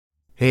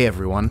Hey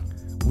everyone,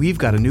 we've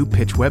got a new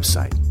Pitch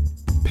website,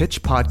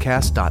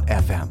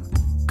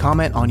 pitchpodcast.fm.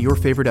 Comment on your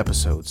favorite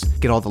episodes,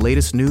 get all the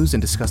latest news,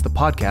 and discuss the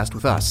podcast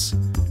with us.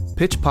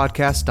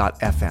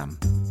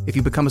 pitchpodcast.fm. If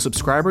you become a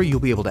subscriber, you'll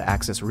be able to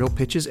access real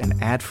pitches and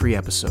ad-free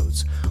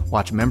episodes,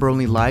 watch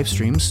member-only live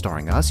streams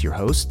starring us, your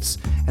hosts,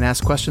 and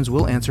ask questions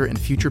we'll answer in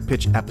future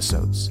Pitch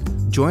episodes.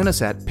 Join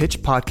us at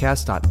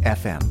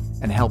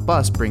pitchpodcast.fm and help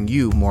us bring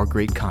you more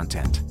great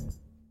content.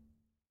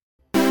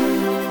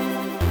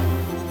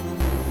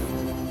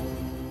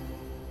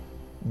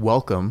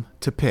 Welcome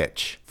to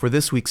Pitch. For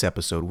this week's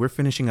episode, we're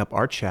finishing up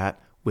our chat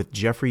with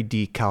Geoffrey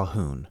D.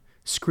 Calhoun,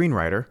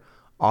 screenwriter,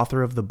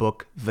 author of the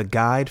book The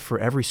Guide for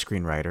Every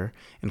Screenwriter,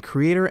 and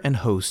creator and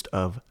host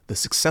of the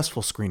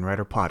Successful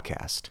Screenwriter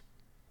podcast.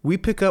 We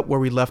pick up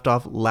where we left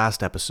off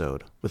last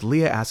episode, with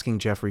Leah asking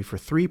Geoffrey for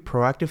 3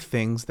 proactive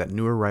things that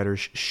newer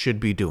writers should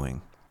be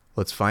doing.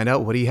 Let's find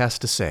out what he has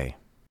to say.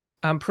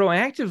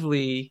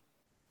 Proactively...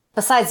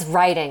 Besides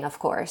writing, of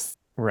course.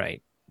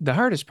 Right. The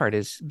hardest part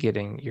is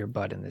getting your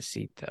butt in the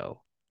seat,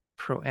 though.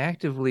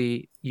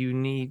 Proactively, you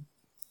need,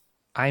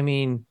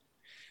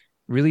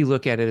 really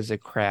look at it as a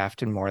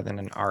craft and more than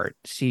an art.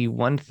 See,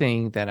 one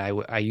thing that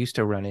I used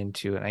to run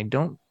into, and I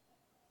don't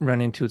run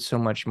into it so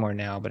much more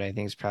now, but I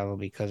think it's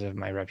probably because of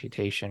my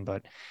reputation,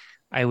 but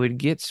I would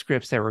get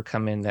scripts that were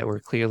come in that were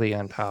clearly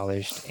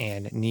unpolished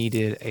and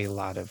needed a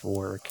lot of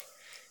work.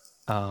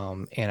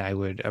 And I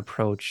would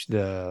approach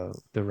the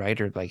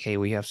writer like, hey,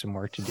 we have some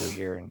work to do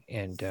here.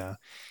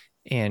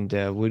 And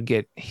would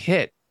get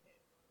hit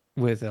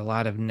with a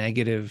lot of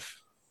negative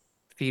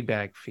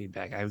feedback.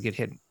 I would get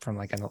hit from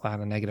like a lot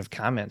of negative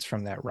comments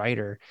from that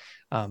writer.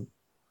 And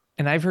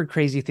I've heard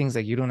crazy things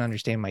like, you don't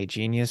understand my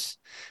genius,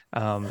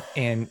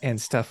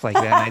 and stuff like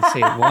that. And I'd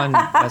say, one,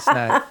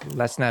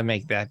 let's not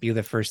make that be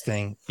the first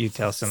thing you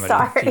tell somebody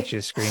who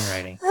teaches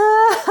screenwriting.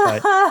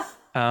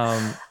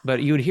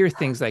 But you would hear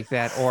things like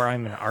that, or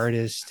I'm an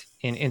artist.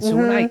 And so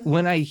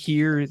when I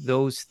hear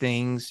those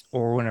things,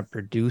 or when a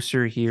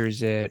producer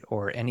hears it,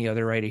 or any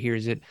other writer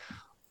hears it,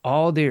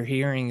 all they're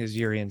hearing is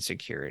your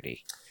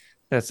insecurity.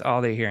 That's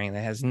all they're hearing.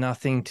 That has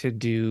nothing to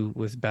do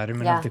with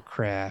betterment of the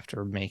craft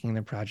or making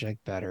the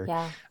project better.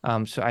 Yeah.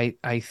 So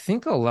I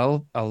think a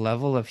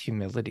level of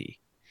humility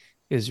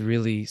is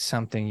really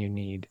something you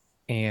need,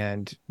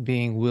 and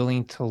being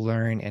willing to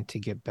learn and to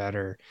get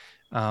better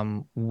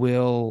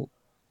will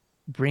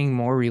bring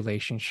more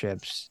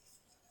relationships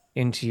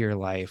into your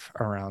life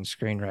around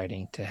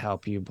screenwriting to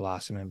help you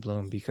blossom and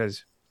bloom.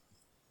 Because,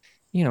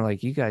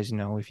 like you guys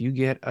know, if you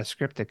get a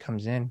script that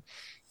comes in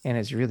and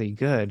it's really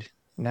good,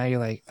 now you're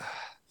like,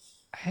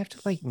 I have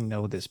to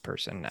know this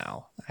person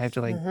now. I have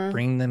to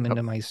bring them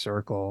into my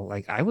circle.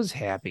 Like, I was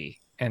happy,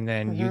 and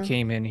then you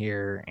came in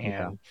here,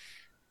 and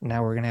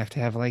now we're gonna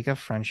have a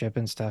friendship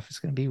and stuff. It's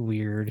gonna be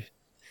weird.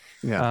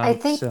 Yeah, I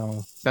think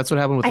so. That's what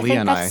happened with Leah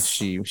and I.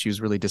 She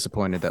was really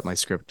disappointed that my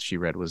script she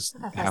read was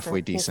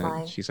halfway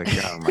decent. She's like,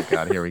 oh my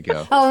God, here we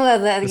go.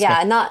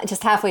 Not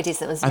just halfway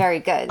decent. It was very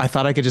good. I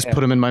thought I could just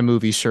put him in my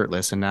movie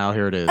shirtless, and now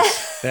here it is.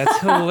 That's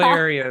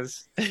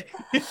hilarious.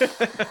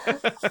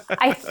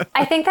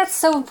 I think that's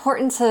so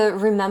important to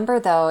remember,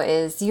 though,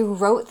 is you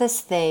wrote this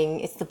thing.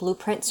 It's the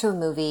blueprint to a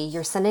movie.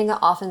 You're sending it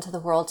off into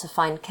the world to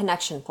find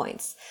connection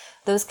points.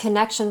 Those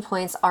connection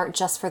points aren't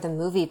just for the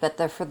movie, but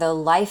they're for the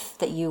life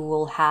that you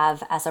will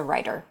have as a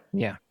writer.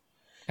 Yeah,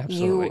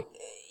 absolutely.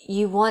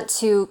 You want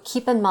to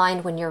keep in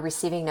mind when you're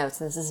receiving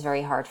notes, and this is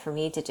very hard for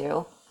me to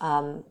do,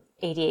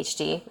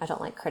 ADHD. I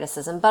don't like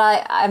criticism,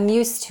 but I'm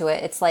used to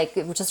it. It's like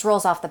it just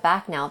rolls off the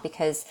back now,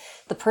 because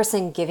the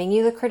person giving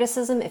you the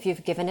criticism, if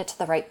you've given it to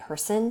the right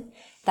person,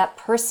 that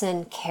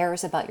person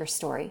cares about your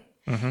story.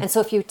 And so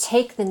if you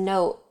take the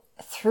note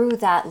through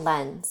that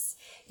lens,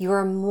 you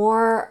are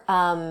more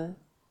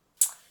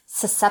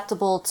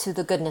susceptible to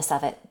the goodness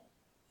of it.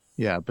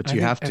 Yeah, but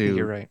I think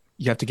you're right.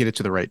 You have to get it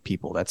to the right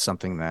people. That's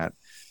something that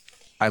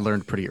I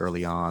learned pretty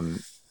early on.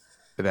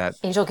 That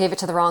Angel gave it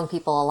to the wrong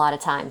people a lot of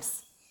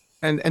times.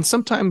 And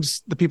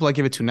sometimes the people I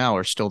give it to now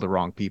are still the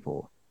wrong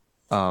people.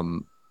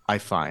 I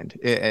find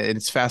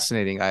it's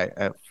fascinating.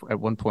 At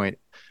one point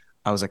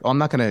I was like, I'm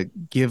not going to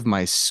give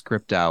my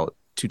script out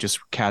to just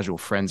casual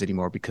friends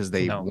anymore, because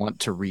they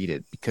want to read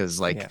it.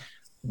 Because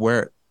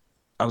where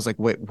I was like,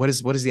 wait, what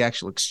is the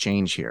actual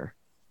exchange here?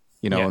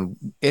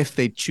 And if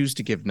they choose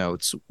to give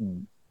notes,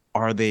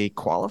 are they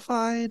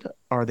qualified?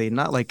 Are they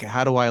not? Like,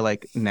 how do I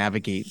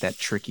navigate that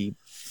tricky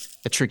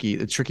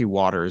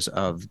waters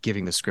of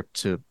giving the script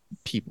to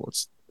people?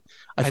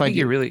 I think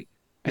you're really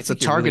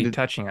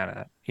touching on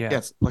it. Yeah,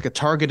 it's like a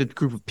targeted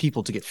group of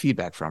people to get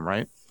feedback from,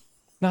 right?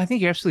 No, I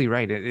think you're absolutely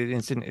right.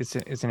 It's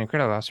an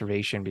incredible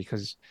observation,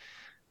 because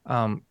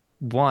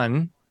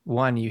one,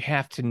 you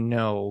have to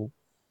know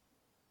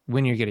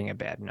when you're getting a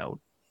bad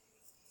note.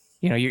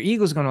 Your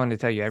ego's going to want to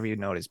tell you every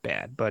note is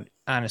bad, but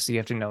honestly, you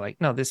have to know,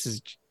 no, this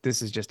is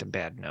just a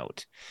bad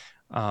note.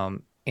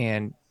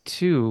 And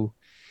 2,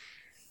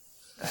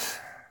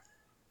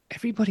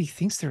 everybody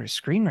thinks they're a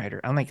screenwriter.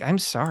 I'm like, I'm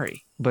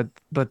sorry, but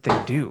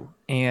they do.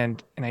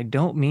 And I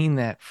don't mean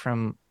that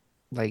from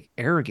like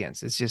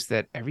arrogance. It's just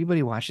that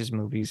everybody watches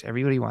movies,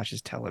 everybody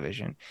watches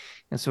television.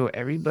 And so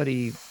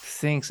everybody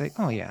thinks like,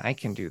 oh yeah, I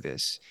can do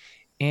this.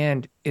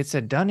 And it's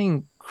a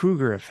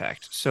Dunning-Kruger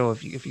effect. So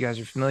if you guys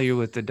are familiar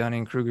with the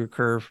Dunning-Kruger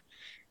curve,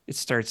 it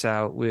starts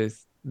out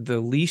with the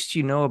least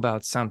you know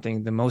about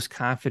something, the most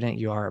confident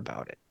you are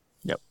about it.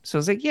 Yep. So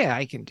it's like, yeah,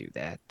 I can do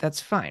that.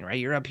 That's fine, right?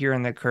 You're up here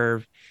in the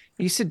curve.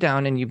 You sit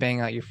down and you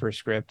bang out your first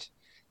script.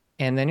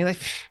 And then you're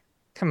like,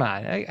 come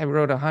on, I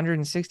wrote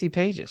 160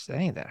 pages. That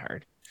ain't that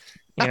hard.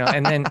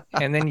 And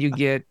then you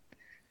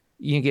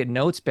get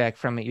notes back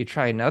from it. You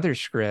try another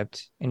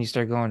script and you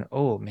start going,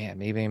 oh man,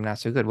 maybe I'm not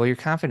so good. Well, your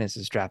confidence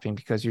is dropping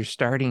because you're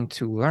starting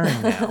to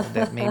learn now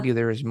that maybe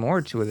there is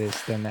more to this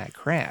than that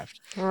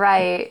craft.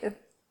 Right.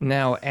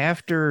 Now,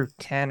 after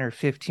 10 or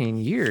 15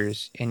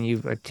 years and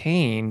you've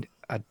attained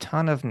a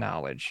ton of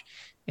knowledge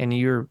and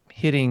you're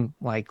hitting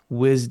like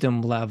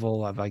wisdom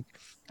level of like,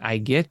 I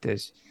get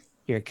this,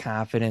 your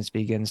confidence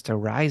begins to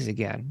rise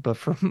again. But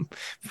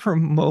for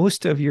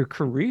most of your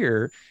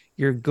career,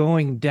 you're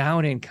going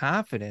down in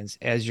confidence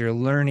as you're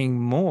learning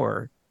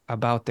more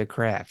about the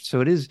craft.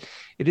 So it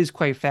is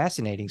quite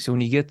fascinating. So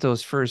when you get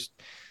those first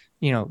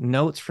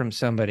notes from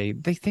somebody,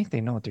 they think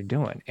they know what they're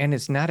doing. And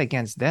it's not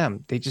against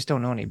them. They just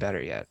don't know any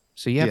better yet.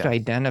 So you have to Yeah.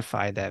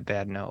 identify that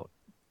bad note.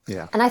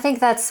 Yeah. And I think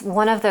that's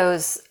one of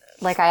those,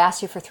 like I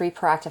asked you for 3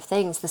 proactive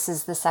things. This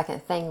is the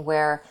second thing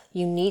where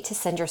you need to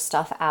send your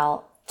stuff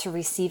out to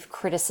receive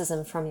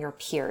criticism from your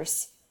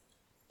peers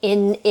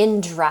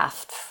in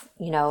draft,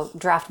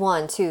 draft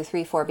 1, 2,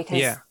 3, 4, because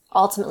Yeah.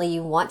 ultimately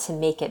you want to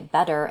make it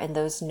better, and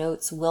those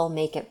notes will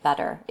make it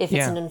better if it's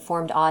Yeah. an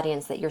informed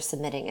audience that you're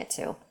submitting it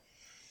to.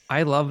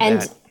 I love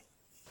And that.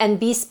 and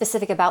be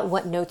specific about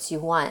what notes you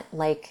want.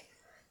 Like,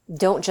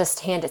 don't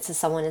just hand it to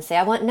someone and say,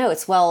 I want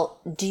notes. Well,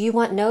 do you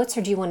want notes,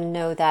 or do you want to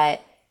know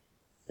that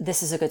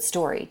this is a good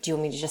story? Do you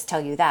want me to just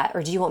tell you that?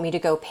 Or do you want me to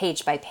go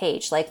page by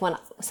page? Like when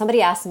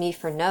somebody asks me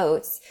for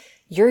notes,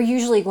 you're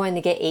usually going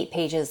to get 8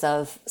 pages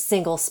of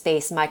single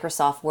space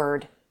Microsoft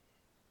Word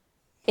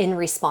in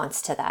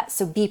response to that.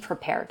 So be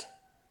prepared.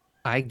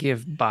 I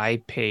give by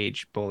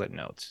page bullet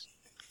notes.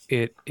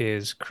 It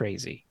is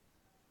crazy.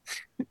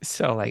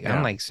 So like I'm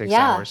Yeah. like 6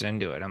 Yeah. hours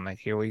into it. I'm like,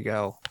 here we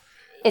go.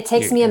 It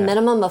takes me a Yeah.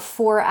 minimum of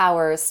 4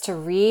 hours to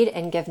read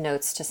and give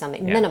notes to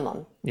somebody. Yeah.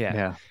 Minimum. Yeah.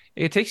 Yeah.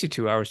 It takes you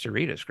 2 hours to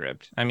read a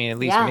script. I mean, at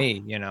least Yeah.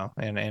 me,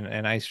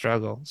 and I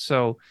struggle.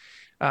 So,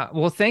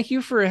 well, thank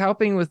you for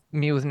helping with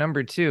me with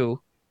number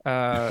 2.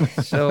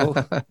 So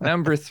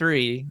number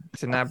 3,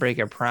 to not break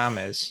a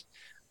promise.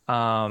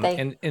 And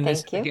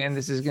this Thank you. again,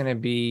 this is going to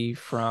be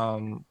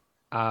from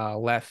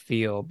left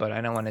field, but I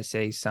don't want to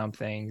say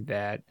something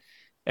that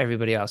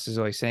everybody else is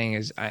always saying.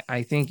 Is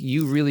I think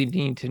you really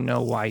need to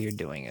know why you're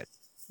doing it.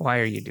 Why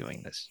are you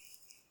doing this?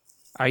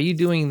 Are you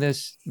doing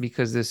this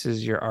because this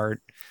is your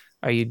art?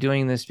 Are you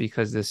doing this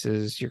because this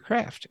is your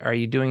craft? Are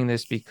you doing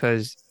this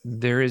because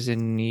there is a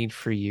need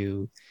for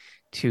you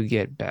to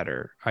get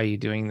better? Are you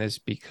doing this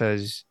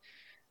because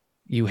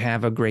you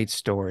have a great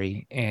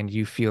story and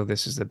you feel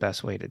this is the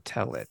best way to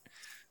tell it?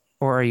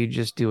 Or are you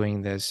just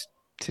doing this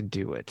to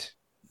do it?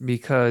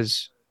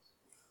 Because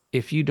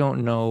if you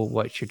don't know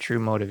what your true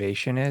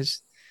motivation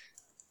is,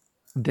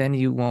 then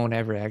you won't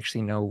ever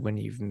actually know when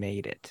you've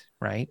made it,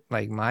 right?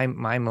 Like my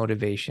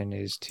motivation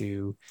is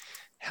to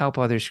help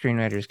other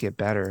screenwriters get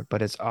better,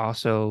 but it's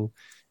also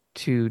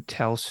to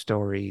tell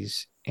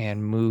stories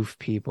and move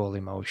people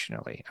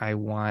emotionally. I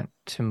want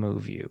to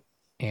move you,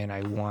 and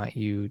I want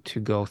you to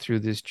go through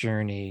this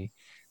journey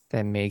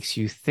that makes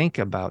you think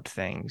about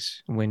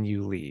things when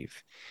you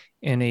leave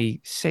in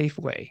a safe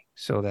way,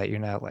 so that you're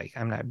not like,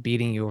 I'm not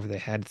beating you over the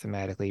head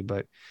thematically,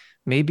 but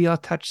maybe I'll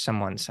touch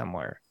someone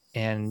somewhere.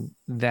 And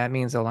that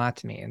means a lot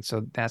to me. And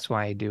so that's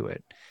why I do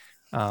it.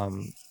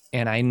 And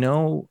I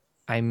know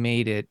I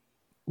made it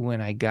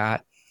when I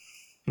got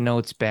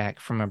notes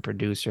back from a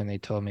producer and they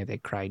told me they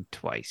cried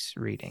twice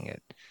reading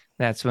it.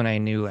 That's when I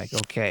knew, like,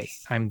 okay,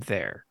 I'm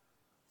there.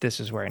 This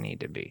is where I need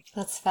to be.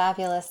 That's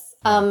fabulous.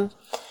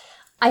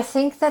 I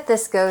think that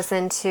this goes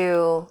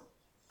into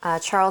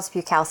Charles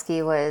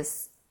Bukowski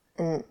was,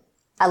 and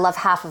I love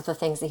half of the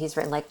things that he's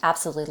written, like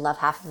absolutely love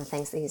half of the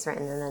things that he's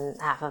written, and then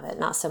half of it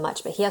not so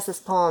much. But he has this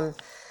poem,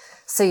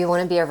 So You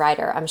Want to Be a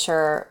Writer. I'm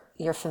sure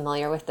you're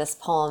familiar with this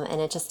poem, and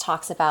it just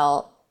talks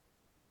about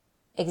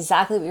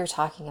exactly what you're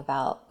talking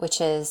about, which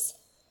is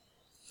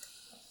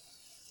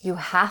you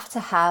have to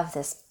have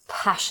this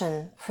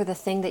passion for the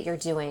thing that you're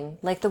doing.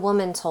 Like the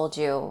woman told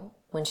you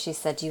when she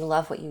said, do you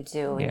love what you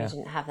do? And Yeah. you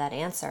didn't have that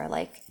answer.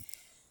 Like,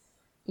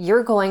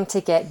 you're going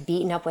to get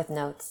beaten up with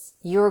notes.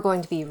 You're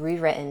going to be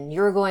rewritten.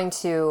 You're going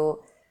to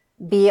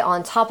be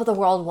on top of the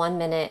world 1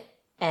 minute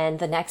and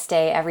the next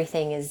day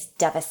everything is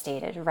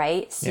devastated,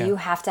 right? So Yeah. you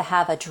have to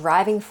have a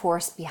driving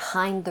force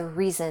behind the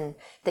reason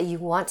that you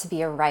want to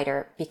be a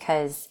writer,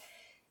 because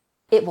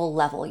it will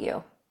level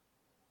you.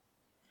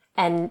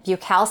 And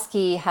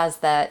Bukowski has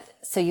that,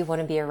 so you want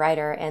to be a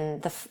writer.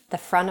 And the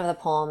front of the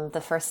poem,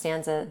 the first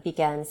stanza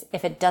begins,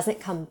 if it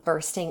doesn't come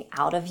bursting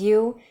out of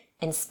you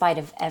in spite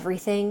of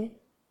everything,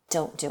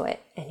 don't do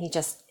it. And he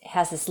just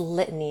has this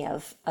litany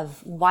of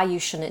why you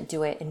shouldn't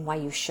do it and why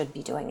you should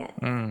be doing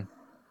it.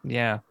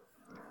 Yeah.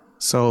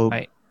 So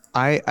I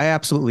I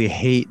absolutely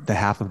hate the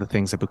half of the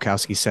things that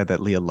Bukowski said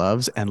that Leah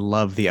loves and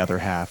love the other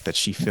half that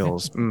she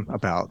feels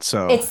about.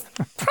 So, It's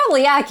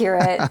probably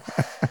accurate.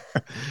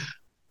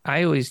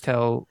 I always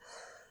tell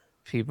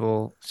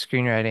people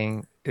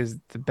screenwriting is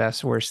the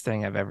best worst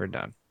thing I've ever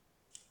done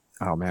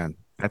oh man,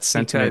 that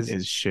sentiment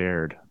because is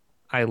shared.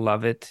 I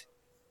love it.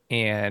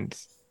 And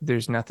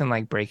there's nothing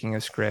like breaking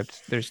a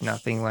script. There's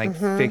nothing like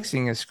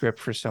fixing a script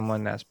for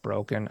someone that's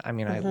broken. I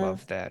mean, I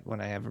love that when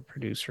I have a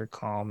producer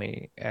call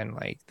me and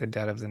like the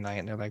dead of the night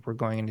and they're like, we're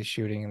going into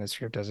shooting and the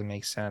script doesn't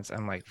make sense.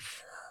 I'm like,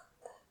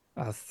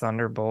 a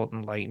thunderbolt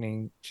and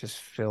lightning just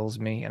fills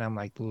me. And I'm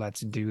like,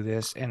 let's do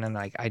this. And then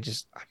like, I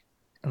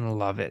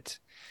love it.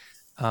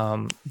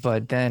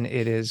 But then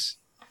it is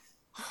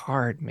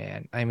hard,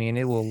 man. I mean,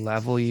 it will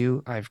level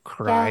you. Yeah. I've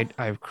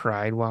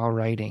cried while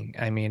writing.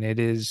 I mean, it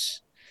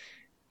is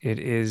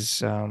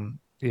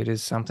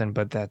something,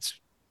 but that's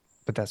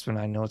when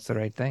I know it's the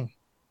right thing.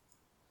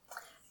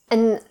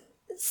 And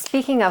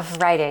speaking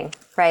of writing,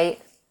 right?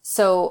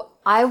 So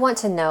I want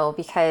to know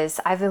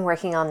because I've been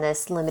working on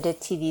this limited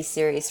TV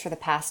series for the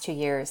past 2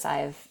 years.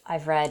 I've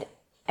read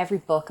every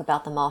book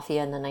about the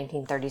mafia in the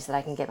 1930s that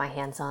I can get my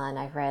hands on.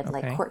 I've read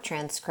like Okay. court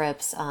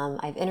transcripts.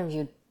 I've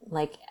interviewed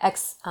like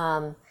ex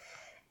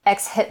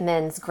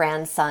hitmen's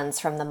grandsons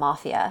from the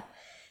mafia.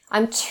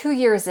 I'm 2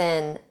 years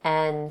in,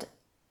 and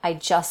I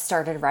just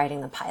started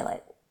writing the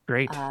pilot.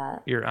 Great.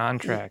 You're on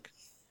track.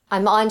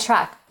 I'm on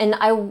track. And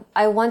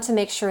I want to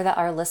make sure that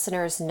our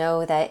listeners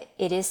know that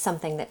it is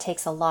something that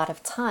takes a lot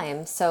of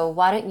time. So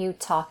why don't you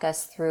talk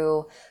us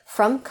through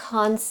from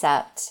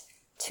concept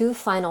to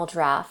final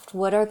draft?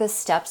 What are the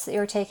steps that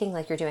you're taking?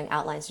 Like you're doing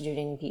outlines, you're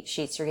doing beat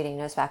sheets, you're getting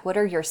notes back. What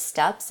are your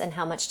steps and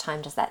how much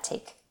time does that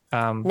take?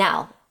 Um,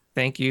 Now,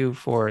 Thank you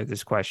for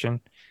this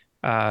question.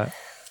 Uh,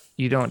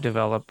 you don't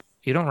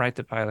write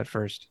the pilot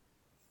first.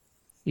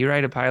 You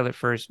write a pilot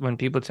first. When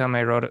people tell me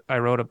I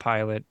wrote a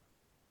pilot,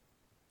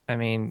 I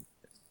mean,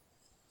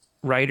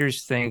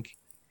 writers think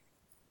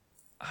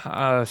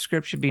a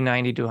script should be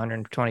 90 to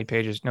 120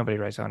 pages. Nobody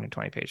writes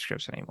 120-page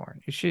scripts anymore.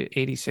 You should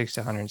 86 to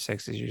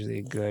 106 is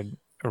usually good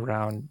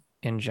around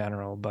in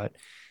general, but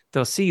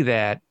they'll see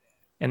that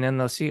and then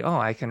they'll see, oh,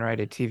 I can write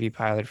a TV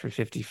pilot for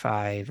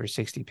 55 or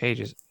 60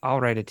 pages.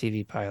 I'll write a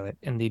TV pilot.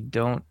 And they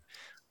don't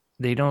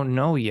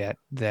know yet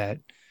that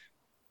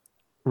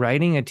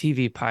writing a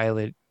TV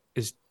pilot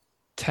is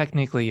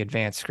technically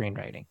advanced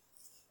screenwriting.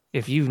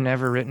 If you've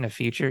never written a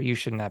feature, you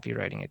should not be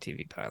writing a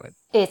TV pilot.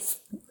 it's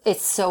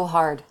it's so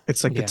hard.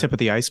 It's like the Yeah. tip of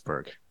the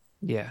iceberg.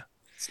 Yeah.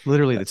 It's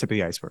literally the tip of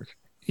the iceberg.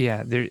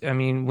 Yeah. I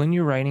mean, when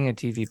you're writing a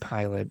TV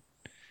pilot,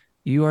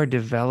 you are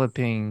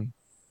developing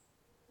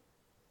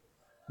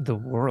the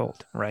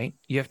world, right?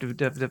 You have to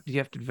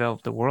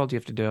develop the world. You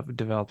have to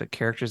develop the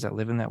characters that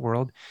live in that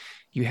world.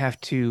 You have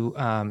to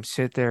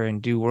sit there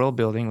and do world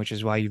building, which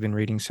is why you've been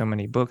reading so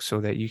many books, so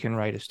that you can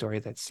write a story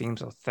that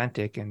seems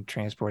authentic and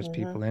transports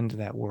people into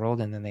that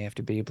world, and then they have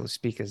to be able to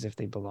speak as if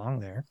they belong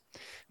there. I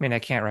mean, I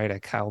can't write a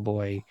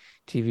cowboy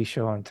TV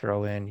show and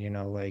throw in,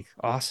 like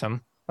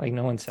awesome. Like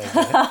no one says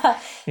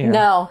that.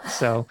 No.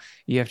 So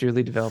you have to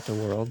really develop the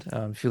world.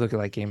 If you look at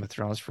like Game of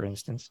Thrones, for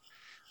instance,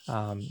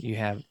 you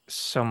have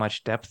so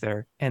much depth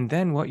there. And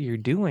then what you're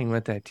doing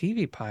with that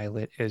TV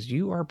pilot is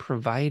you are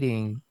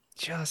providing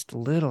just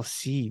little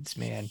seeds,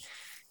 man.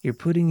 You're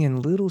putting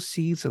in little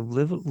seeds of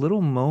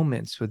little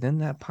moments within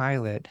that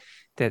pilot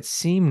that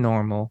seem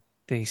normal,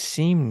 they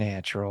seem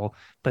natural,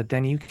 but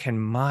then you can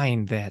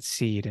mine that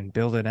seed and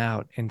build it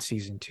out in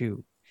season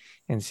 2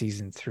 and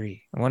season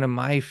 3. One of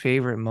my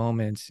favorite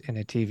moments in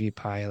a TV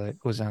pilot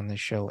was on the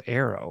show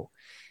Arrow.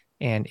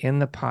 And in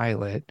the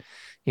pilot,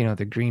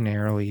 the Green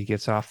Arrow, he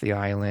gets off the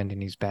island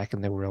and he's back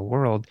in the real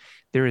world.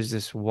 There is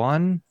this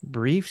one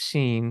brief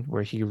scene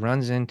where he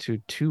runs into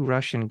 2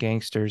 Russian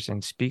gangsters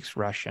and speaks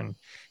Russian,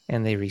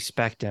 and they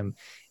respect him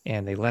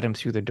and they let him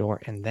through the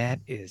door. And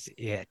that is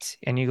it.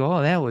 And you go,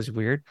 oh, that was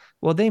weird.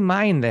 Well, they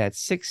mine that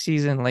 6th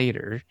season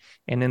later.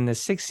 And in the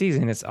 6th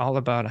season, it's all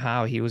about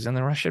how he was in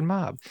the Russian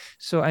mob.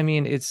 So, I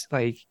mean, it's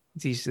like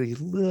these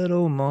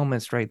little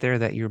moments right there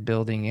that you're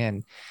building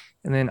in.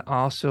 And then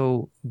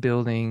also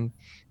building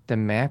the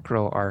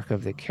macro arc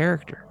of the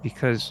character,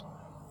 because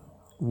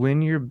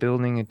when you're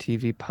building a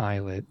TV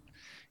pilot,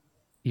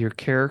 your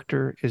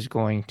character is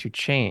going to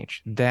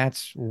change.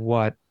 That's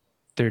what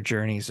their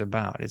journey is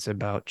about. It's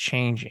about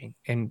changing.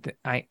 And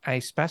I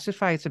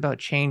specify it's about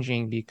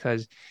changing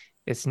because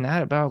it's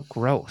not about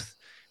growth.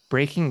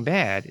 Breaking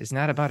Bad is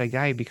not about a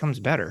guy who becomes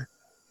better.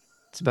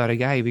 It's about a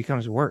guy who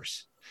becomes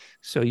worse.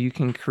 So you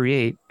can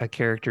create a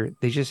character.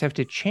 They just have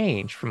to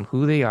change from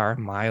who they are,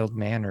 mild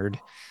mannered,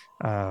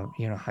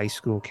 high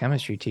school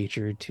chemistry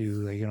teacher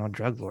to,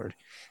 drug lord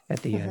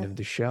at the end of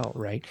the show,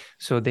 right?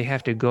 So they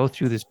have to go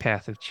through this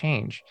path of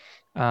change.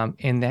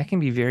 And that can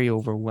be very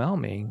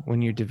overwhelming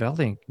when you're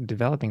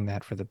developing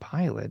that for the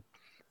pilot.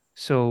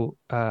 So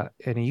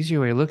an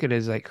easier way to look at it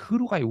is like, who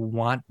do I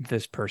want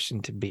this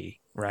person to be,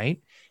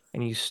 right?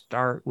 and you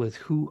start with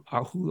who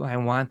I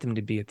want them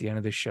to be at the end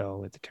of the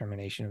show, at the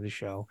termination of the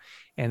show,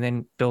 and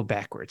then build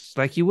backwards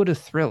like you would a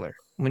thriller.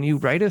 When you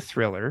write a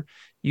thriller,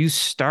 you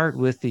start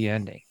with the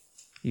ending.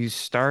 You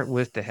start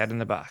with the head in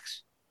the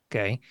box.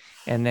 Okay.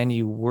 And then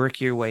you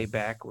work your way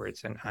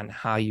backwards and on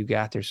how you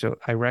got there. So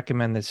I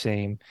recommend the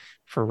same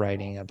for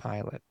writing a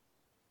pilot.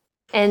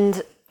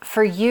 And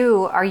for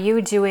you, are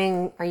you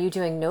doing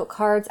note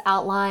cards,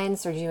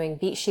 outlines, are you doing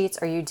beat sheets?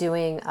 Are you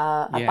doing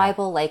a Yeah.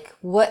 Bible? Like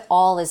what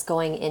all is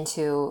going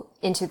into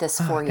this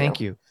for Thank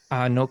you?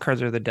 you. Note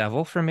cards are the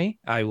devil for me.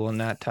 I will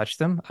not touch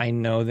them. I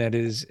know that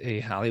is a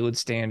Hollywood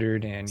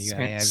standard, and you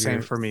gotta have Same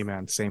your, for me,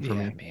 man. Same for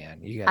yeah, me.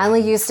 man, you gotta I only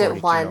have your used it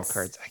 42 note once.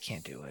 cards. I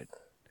can't do it.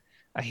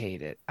 I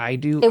hate it. I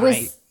do. It I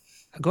was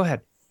Go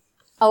ahead.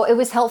 Oh, it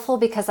was helpful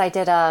because I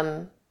did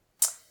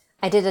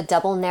a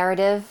double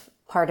narrative.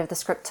 Part of the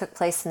script took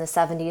place in the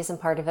 70s and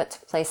part of it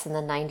took place in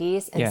the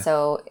 90s. And Yeah.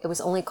 so it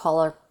was only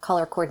color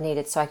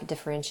coordinated so I could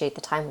differentiate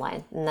the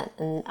timeline.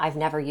 And I've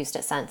never used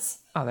it since.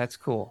 Oh, that's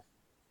cool.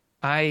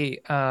 I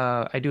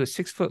do a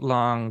 6 foot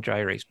long dry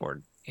erase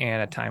board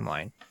and a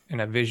timeline and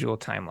a visual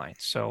timeline.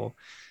 So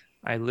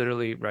I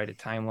literally write a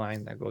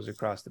timeline that goes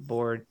across the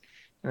board,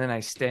 and then I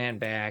stand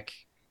back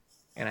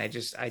and I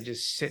just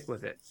sit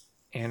with it.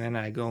 And then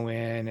I go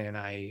in and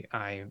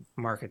I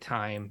mark a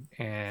time,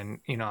 and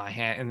then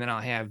I'll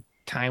have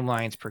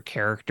timelines per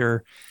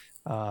character.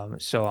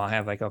 So I'll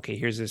have like, okay,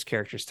 here's this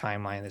character's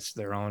timeline. It's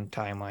their own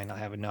timeline. I'll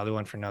have another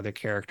one for another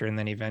character. And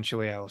then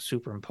eventually I will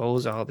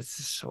superimpose all this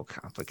is so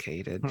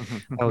complicated.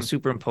 I will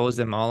superimpose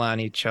them all on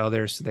each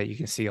other so that you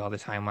can see all the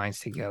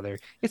timelines together.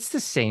 It's the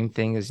same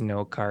thing as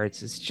note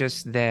cards. It's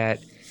just that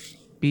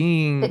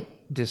being It,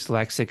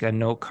 dyslexic,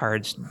 note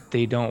cards,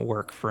 they don't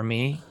work for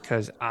me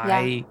because yeah.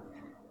 I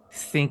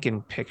think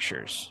in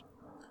pictures.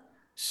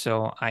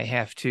 So I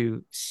have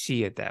to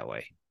see it that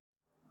way.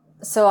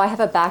 So I have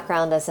a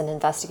background as an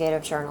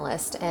investigative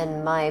journalist,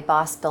 and my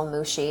boss, Bill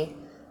Mushi,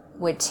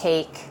 would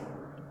take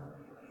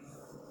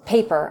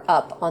paper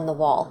up on the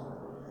wall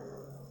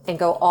and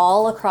go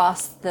all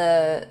across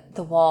the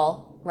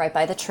wall right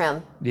by the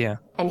trim, Yeah.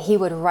 and he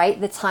would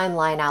write the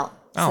timeline out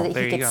so Oh, that he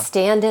there you could go.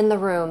 stand in the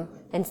room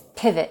and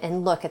pivot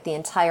and look at the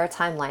entire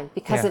timeline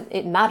because Yeah.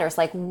 it matters.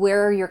 Like,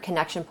 where are your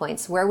connection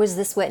points? Where was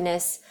this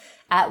witness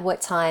at what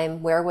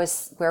time? Where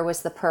was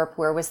the perp?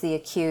 Where was the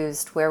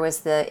accused? Where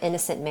was the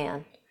innocent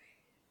man?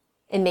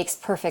 It makes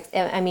perfect.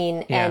 I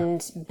mean, Yeah.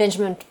 and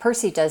Benjamin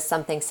Percy does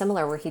something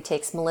similar where he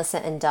takes Melissa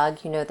and Doug,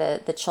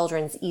 the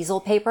children's easel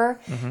paper.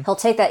 Hmm. He'll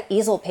take that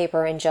easel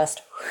paper and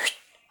just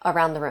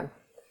around the room.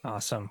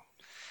 Awesome.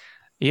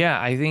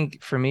 Yeah, I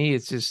think for me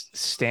it's just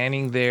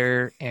standing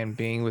there and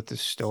being with the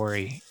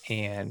story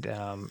and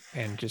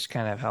just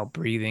kind of how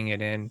breathing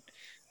it in.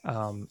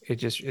 It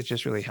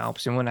just really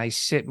helps. And when I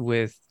sit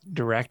with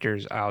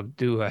directors, I'll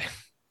do a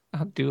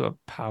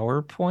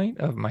PowerPoint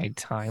of my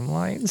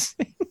timelines.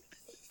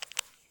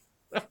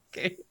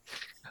 Okay.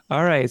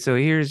 All right. So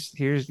here's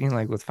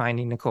like with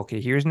finding Nicole.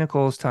 Okay, here's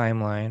Nicole's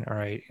timeline. All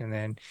right. And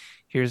then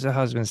here's the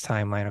husband's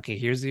timeline. Okay,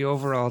 here's the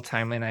overall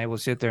timeline. I will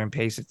sit there and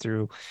pace it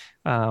through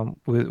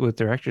with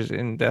directors,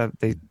 and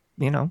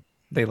you know,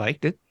 they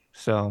liked it.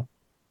 So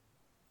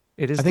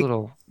it I is a think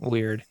little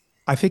weird.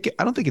 I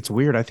don't think it's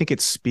weird. I think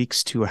it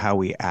speaks to how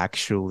we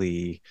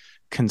actually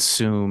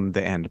consume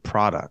the end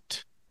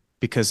product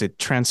because it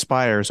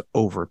transpires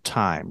over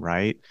time,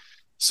 right?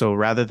 So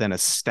rather than a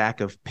stack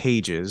of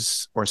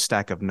pages or a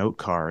stack of note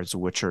cards,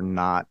 which are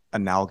not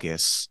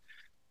analogous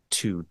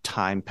to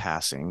time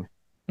passing,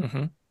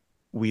 Hmm.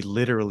 we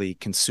literally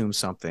consume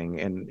something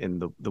in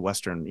the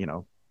Western,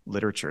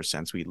 literature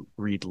sense. We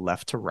read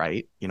left to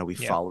right, we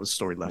Yeah. follow the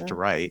story left to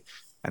Yeah. right.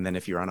 And then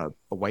if you're on a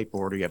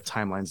whiteboard or you have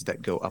timelines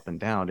that go up and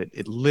down,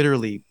 it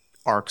literally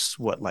arcs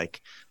what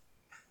like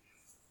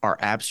our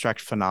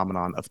abstract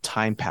phenomenon of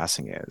time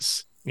passing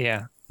is,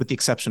 Yeah. with the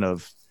exception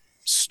of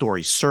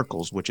story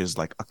circles, which is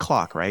like a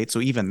clock, right? So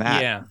even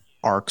that Yeah.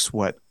 arcs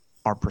what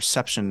our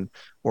perception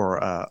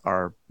or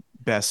our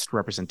best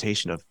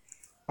representation of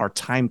our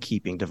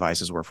timekeeping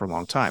devices were for a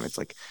long time. It's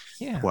like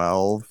Yeah.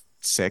 12,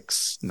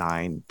 6,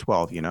 9,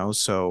 12,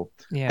 So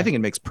I Yeah. think it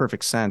makes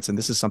perfect sense. And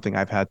this is something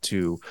I've had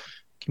to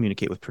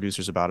communicate with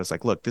producers about. Is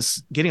like, look,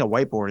 this getting a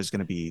whiteboard is going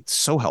to be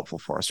so helpful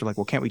for us. They're like,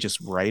 well, can't we just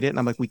write it? And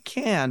I'm like, we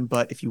can,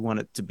 but if you want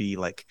it to be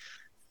like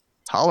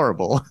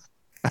tolerable.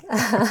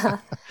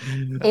 That's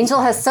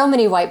Angel has funny. so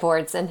many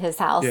whiteboards in his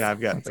Yeah, house. I've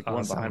got That's like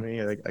one behind awesome.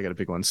 me. I got a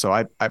big one. So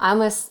I I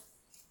almost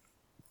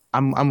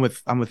I'm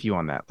with you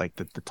on that. Like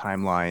the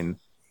timeline,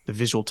 the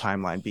visual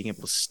timeline, being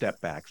able to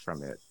step back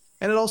from it.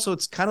 And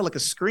it's kind of like a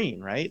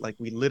screen, right? Like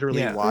we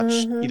literally Yeah.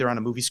 watch hmm either on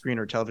a movie screen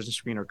or a television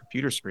screen or a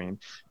computer screen.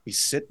 We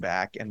sit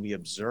back and we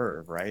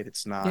observe, right?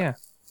 It's not Yeah.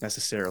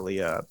 necessarily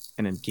an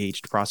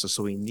engaged process.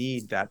 So we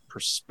need that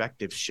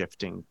perspective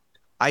shifting.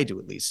 I do,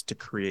 at least, to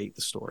create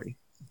the story.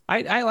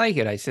 I like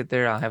it. I sit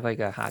there, I'll have like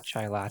a hot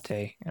chai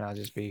latte and I'll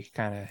just be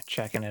kind of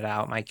checking it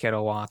out. My kid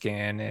will walk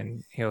in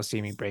and he'll see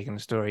me breaking the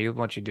story.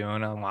 What you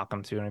doing? I'll walk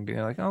him through and be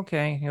like,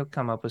 okay, he'll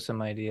come up with some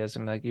ideas.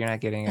 I'm like, you're not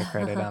getting a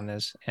credit on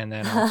this. And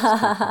then I'll just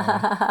keep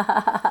going.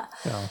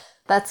 So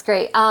That's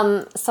great.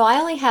 So I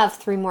only have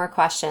three more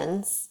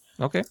questions.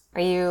 Okay.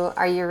 Are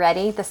you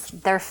ready?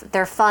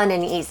 They're fun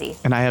and easy.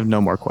 And I have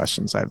no more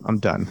questions. I'm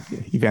done.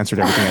 You've answered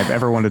everything I've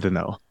ever wanted to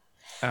know.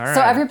 All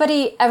So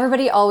right.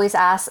 everybody always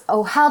asks,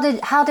 "Oh, how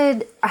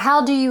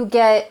do you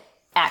get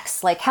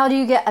X? Like how do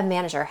you get a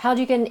manager? How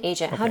do you get an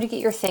agent? How do Okay. you get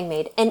your thing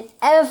made?" And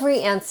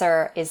every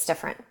answer is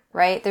different,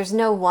 right? There's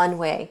no one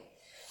way.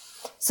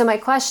 So my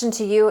question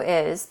to you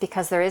is,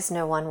 because there is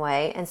no one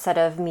way, instead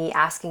of me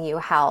asking you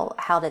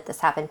how did this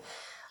happen,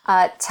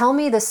 tell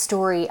me the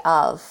story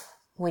of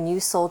when you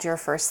sold your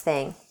first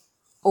thing,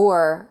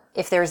 or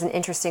if there's an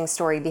interesting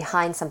story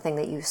behind something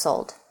that you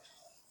sold.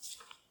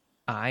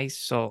 I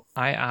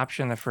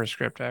optioned the first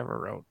script I ever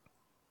wrote.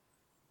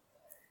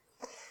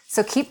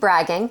 So keep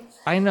bragging.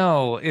 I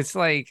know it's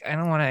like I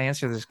don't want to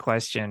answer this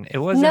question. It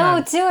wasn't No,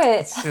 on. do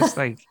it. It's just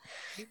like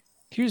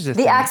here's the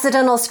The thing.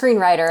 accidental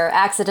screenwriter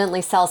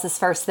accidentally sells his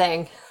first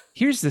thing.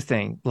 Here's the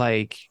thing.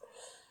 Like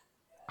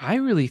I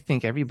really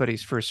think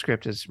everybody's first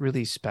script is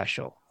really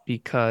special Mm.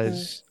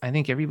 because I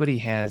think everybody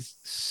has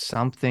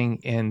something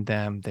in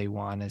them they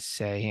want to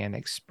say and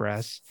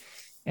express,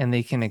 and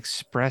they can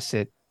express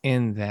it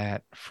in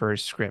that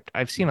first script.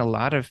 I've seen a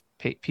lot of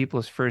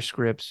people's first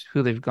scripts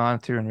who they've gone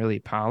through and really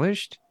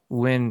polished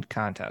win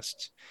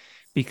contests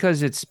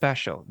because it's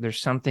special.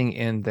 There's something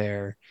in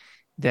there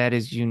that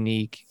is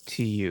unique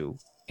to you.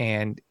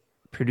 And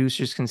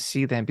producers can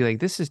see that and be like,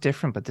 this is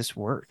different, but this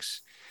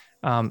works.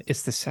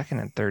 It's the second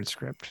and third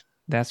script.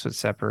 That's what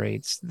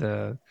separates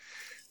the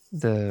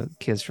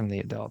kids from the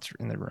adults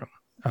in the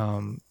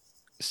room.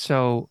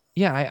 So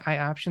yeah, I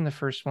optioned the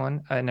first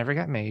one. It never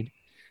got made.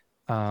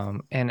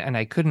 And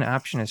I couldn't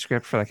option a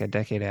script for like a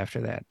decade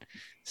after that.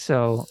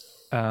 So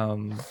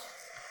um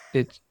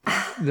it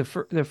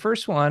the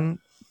first one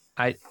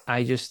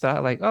I just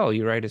thought like, oh,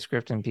 you write a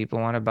script and people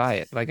want to buy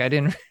it. Like I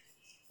didn't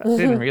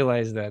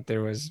realize that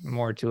there was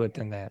more to it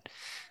than that.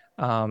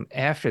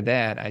 After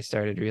that, I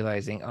started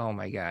realizing, oh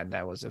my God,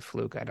 that was a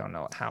fluke. I don't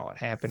know how it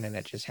happened, and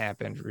it just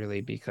happened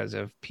really because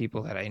of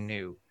people that I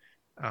knew.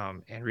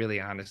 And really,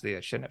 honestly,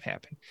 that shouldn't have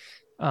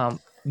happened.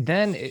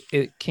 Then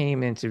it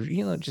came into,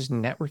 just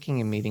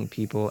networking and meeting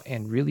people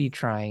and really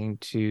trying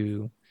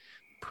to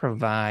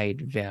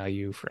provide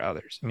value for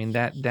others. I mean,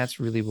 that's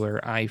really where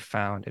I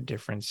found a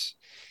difference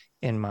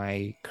in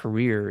my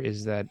career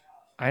is that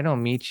I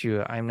don't meet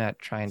you. I'm not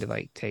trying to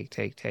like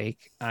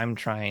take. I'm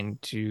trying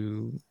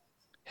to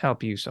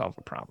help you solve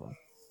a problem.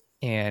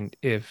 And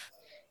if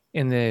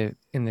in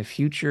the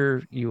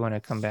future you want to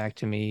come back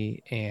to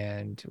me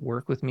and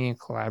work with me and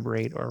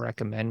collaborate or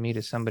recommend me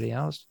to somebody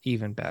else,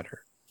 even better.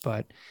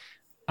 But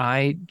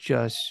I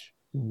just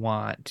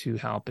want to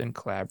help and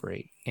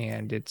collaborate.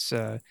 And it's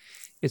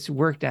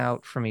worked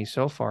out for me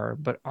so far,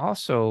 but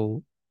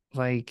also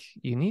like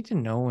you need to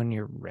know when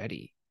you're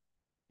ready.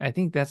 I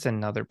think that's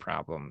another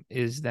problem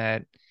is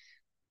that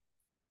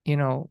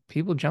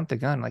people jump the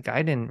gun. Like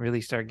I didn't really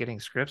start getting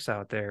scripts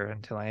out there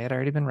until I had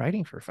already been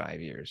writing for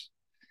 5 years.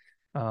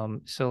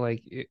 So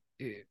like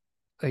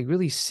like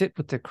really sit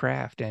with the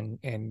craft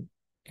and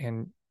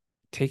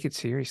take it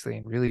seriously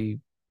and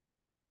really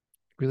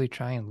really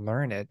try and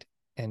learn it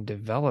and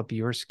develop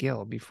your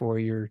skill before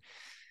you're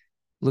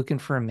looking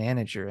for a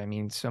manager. I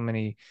mean, so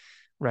many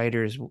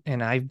writers,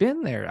 and I've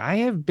been there. I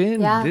have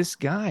been Yeah. this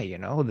guy,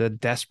 the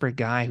desperate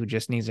guy who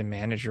just needs a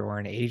manager or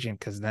an agent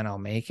because then I'll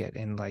make it.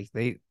 And like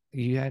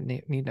you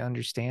need to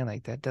understand,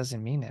 like that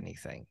doesn't mean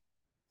anything.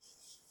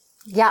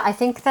 Yeah, I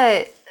think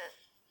that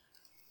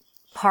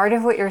part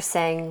of what you're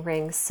saying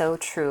rings so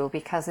true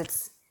because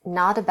it's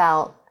not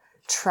about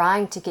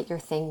trying to get your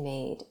thing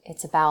made.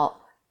 It's about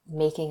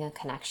making a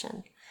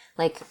connection.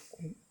 Like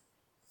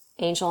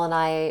Angel and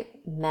I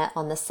met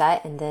on the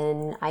set and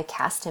then I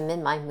cast him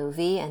in my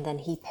movie and then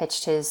he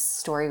pitched his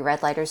story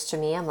Red Lighters to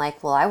me. I'm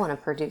like, well, I want to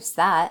produce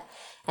that.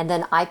 And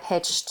then I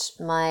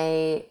pitched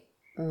my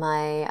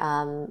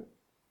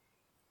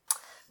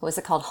what was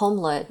it called?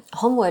 Homewood.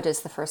 Homewood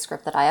is the first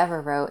script that I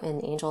ever wrote.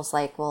 And Angel's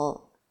like,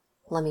 well,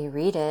 let me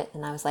read it.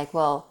 And I was like,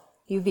 well,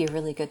 you'd be a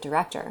really good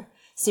director.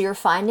 So you're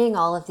finding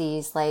all of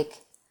these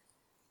like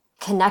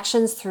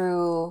connections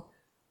through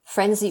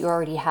friends that you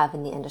already have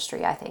in the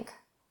industry, I think.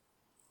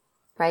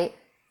 Right?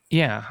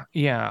 Yeah.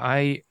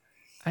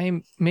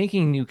 I'm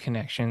making new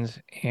connections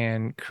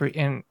and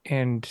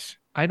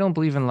I don't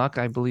believe in luck.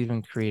 I believe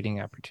in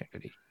creating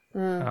opportunity.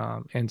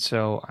 Mm. And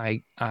so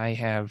I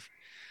have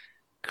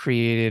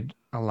created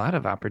a lot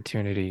of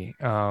opportunity.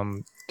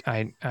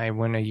 I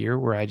went a year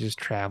where I just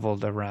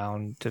traveled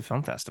around to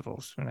film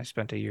festivals and I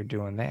spent a year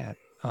doing that.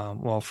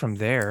 Well, from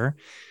there,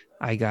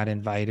 I got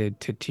invited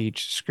to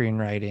teach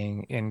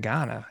screenwriting in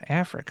Ghana,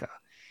 Africa.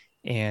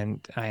 And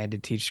I had to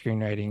teach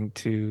screenwriting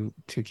to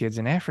kids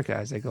in Africa.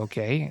 I was like,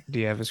 okay, do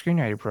you have a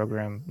screenwriting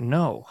program?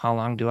 No. How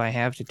long do I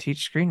have to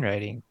teach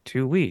screenwriting?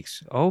 2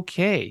 weeks.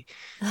 Okay.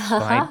 So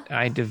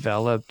I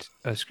developed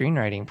a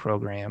screenwriting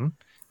program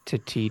to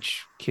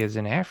teach kids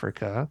in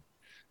Africa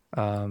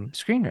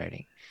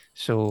screenwriting.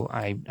 So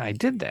I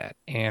did that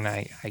and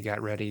I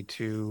got ready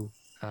to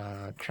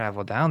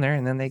travel down there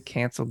and then they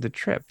canceled the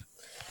trip.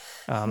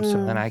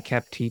 So then I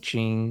kept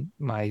teaching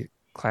my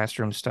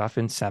classroom stuff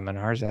in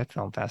seminars at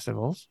film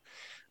festivals.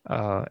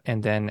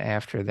 And then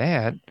after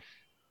that,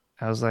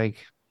 I was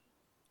like,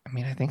 I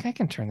mean, I think I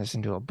can turn this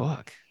into a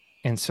book.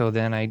 And so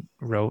then I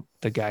wrote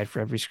The Guide for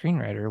Every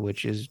Screenwriter,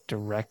 which is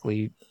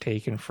directly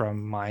taken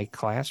from my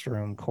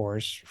classroom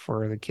course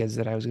for the kids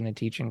that I was going to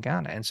teach in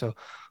Ghana. And so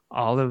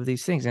all of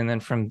these things. And then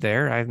from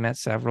there, I've met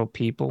several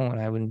people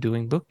and I've been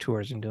doing book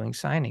tours and doing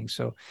signings.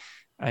 So,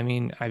 I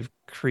mean, I've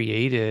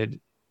created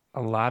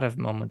a lot of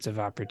moments of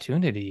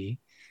opportunity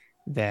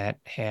that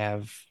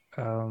have,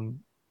 you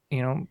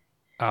know,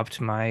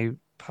 upped my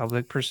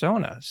public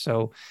persona.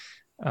 So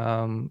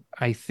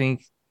I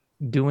think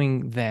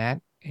doing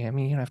that, I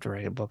mean, you don't have to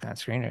write a book on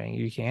screenwriting.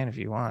 You can if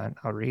you want.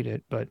 I'll read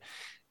it, but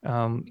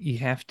you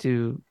have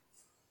to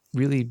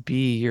really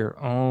be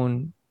your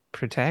own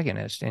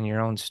protagonist in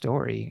your own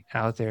story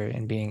out there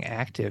and being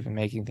active and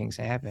making things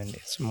happen.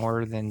 It's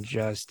more than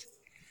just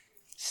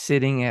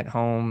sitting at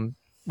home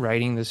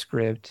writing the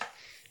script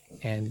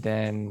and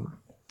then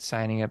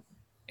signing up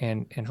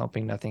and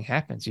hoping nothing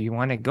happens. You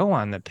want to go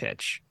on the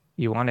pitch.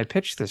 You want to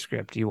pitch the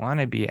script. You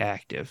want to be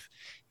active.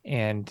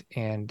 And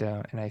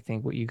I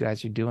think what you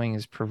guys are doing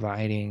is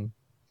providing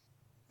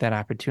that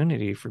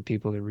opportunity for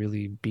people to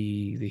really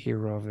be the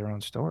hero of their own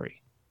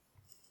story.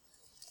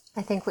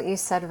 I think what you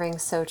said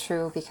rings so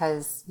true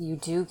because you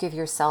do give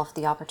yourself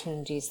the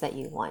opportunities that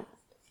you want.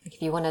 Like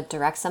if you want to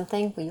direct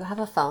something, well, you have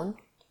a phone.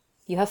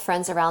 You have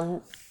friends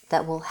around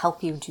that will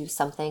help you do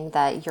something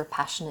that you're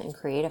passionate and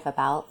creative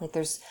about. Like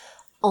there's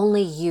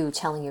only you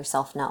telling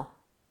yourself no.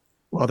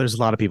 Well, there's a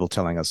lot of people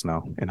telling us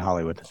no in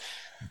Hollywood.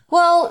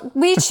 Well,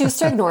 we choose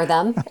to ignore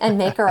them and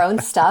make our own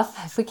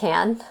stuff if we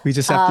can. We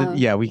just have to,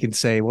 yeah, we can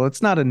say, well,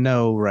 it's not a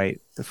no right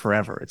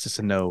forever. It's just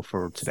a no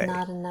for It's today.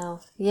 not a no.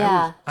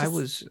 Yeah. I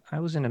was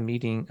in a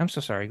meeting. I'm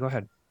so sorry. Go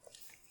ahead.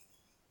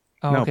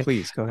 Oh, No, okay.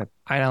 please go ahead.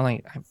 I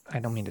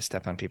don't mean to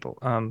step on people.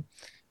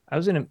 I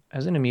was in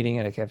a meeting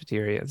at a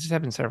cafeteria. This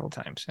happened several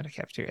times at a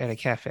cafeteria, at a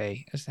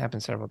cafe. This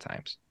happened several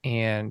times.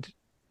 And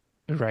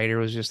the writer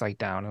was just like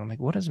down. And I'm like,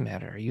 what does it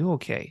matter? Are you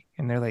okay?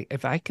 And they're like,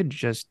 if I could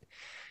just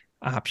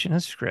option a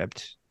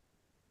script,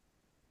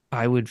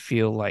 I would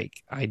feel like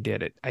I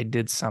did it. I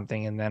did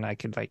something and then I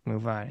could like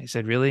move on. He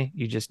said, really?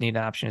 You just need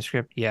to option a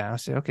script? Yeah. I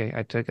said, okay.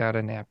 I took out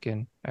a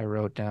napkin. I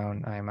wrote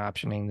down, I'm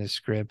optioning this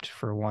script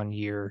for 1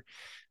 year.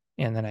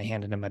 And then I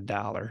handed him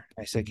 $1.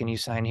 I said, can you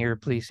sign here,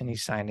 please? And he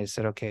signed it. I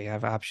said, okay,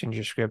 I've optioned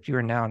your script. You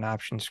are now an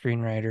option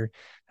screenwriter.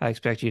 I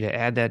expect you to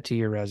add that to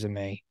your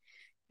resume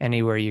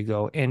anywhere you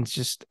go. And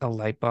just a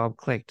light bulb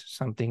clicked.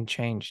 Something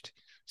changed.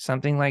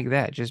 Something like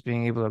that. Just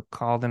being able to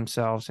call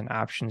themselves an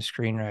option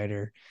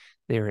screenwriter.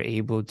 They were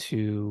able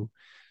to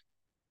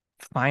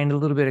find a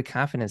little bit of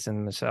confidence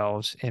in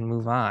themselves and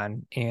move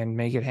on and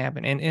make it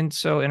happen.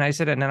 And I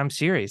said, and I'm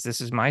serious.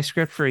 This is my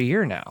script for a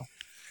year now.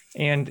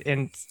 And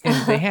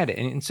they had it.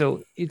 And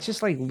so it's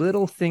just like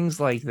little things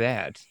like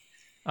that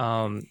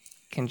can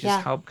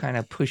just help kind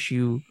of push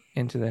you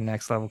into the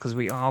next level because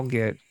we all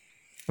get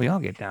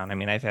down. I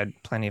mean, I've had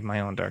plenty of my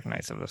own dark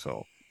nights of the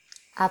soul.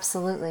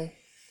 Absolutely.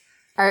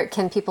 Or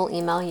can people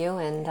email you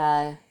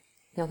and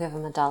you'll give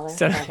them $1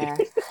 for their...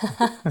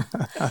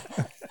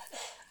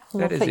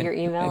 We'll put your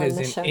email in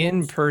the show notes.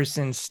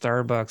 In-person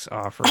Starbucks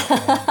offer.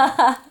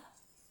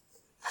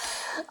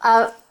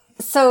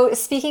 So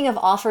speaking of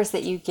offers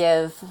that you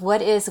give,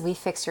 what is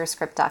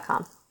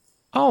wefixyourscript.com?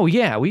 Oh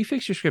yeah,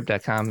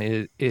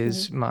 wefixyourscript.com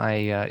is my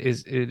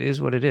it is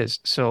what it is.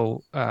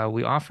 So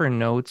we offer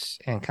notes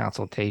and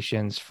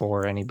consultations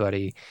for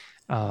anybody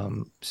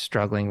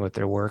struggling with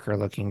their work or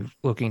looking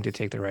to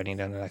take their writing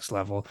to the next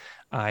level.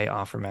 I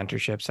offer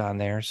mentorships on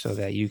there so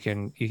that you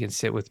can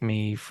sit with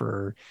me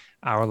for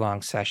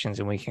hour-long sessions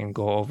and we can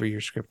go over your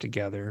script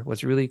together.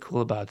 What's really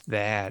cool about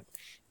that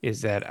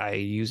is that I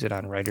use it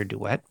on Writer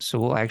Duet. So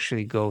we'll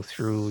actually go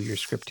through your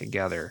script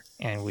together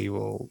and we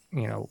will,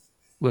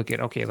 look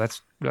at, okay,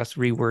 let's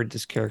reword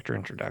this character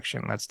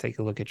introduction. Let's take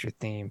a look at your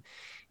theme.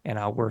 And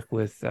I'll work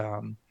with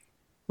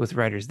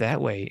writers that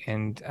way.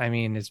 And I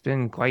mean, it's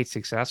been quite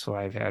successful.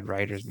 I've had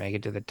writers make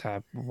it to the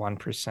top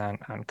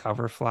 1% on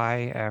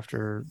Coverfly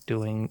after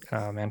doing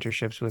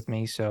mentorships with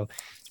me. So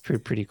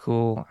it's pretty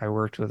cool. I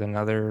worked with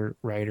another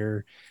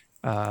writer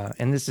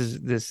and this,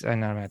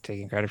 and I'm not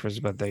taking credit for this,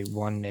 but they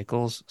won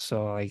Nichols.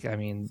 So like, I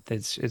mean,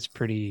 it's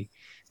pretty,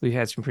 we've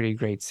had some pretty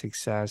great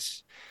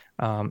success.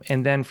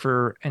 And then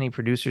for any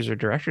producers or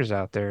directors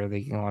out there,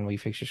 they can go on We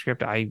Fix Your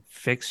Script. I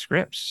fix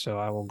scripts. So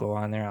I will go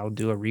on there. I'll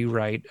do a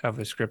rewrite of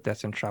a script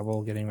that's in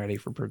trouble, getting ready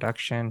for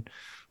production,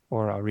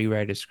 or I'll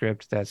rewrite a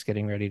script that's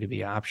getting ready to be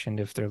optioned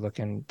if they're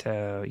looking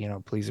to,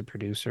 please a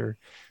producer.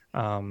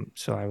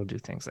 So I will do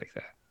things like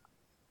that.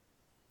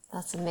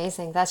 That's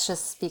amazing. That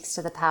just speaks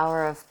to the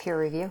power of peer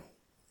review.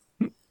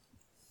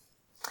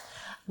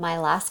 My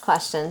last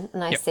question,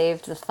 and I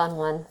saved the fun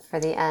one for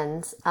the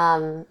end.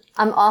 I'm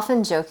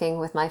often joking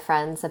with my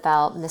friends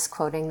about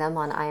misquoting them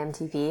on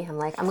IMDb. I'm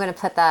like, I'm going to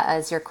put that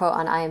as your quote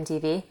on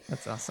IMDb.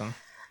 That's awesome.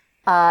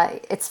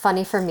 It's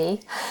funny for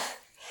me.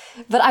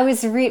 But I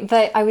was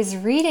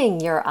reading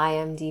your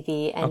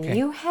IMDb, and Okay.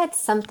 you had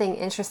something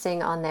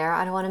interesting on there.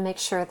 I want to make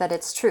sure that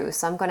it's true,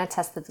 so I'm going to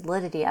test the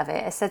validity of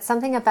it. It said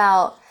something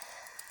about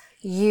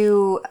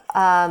you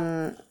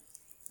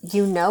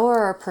you know or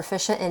are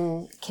proficient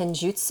in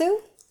kenjutsu.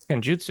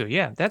 Genjutsu,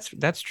 yeah,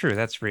 that's true.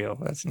 That's real.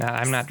 That's not.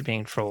 I'm not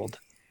being trolled.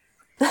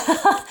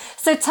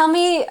 So tell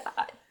me,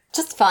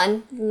 just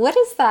fun, what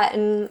is that,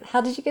 and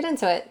how did you get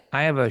into it?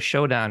 I have a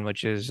Shodan,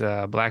 which is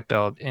black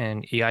belt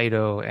in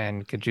Iaido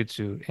and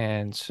Genjutsu,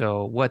 and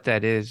so what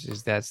that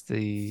is that's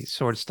the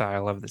sword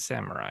style of the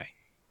samurai.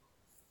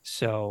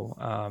 So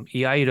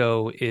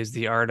Iaido is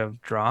the art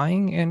of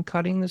drawing and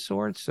cutting the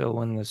sword. So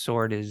when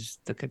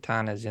the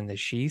katana is in the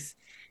sheath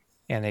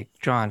and they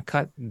draw and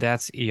cut,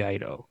 that's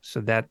Iaido.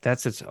 So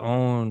that's its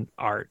own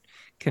art.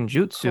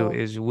 Kenjutsu Cool.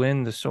 is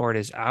when the sword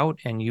is out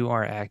and you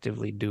are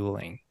actively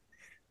dueling.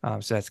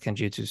 So that's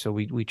Kenjutsu. So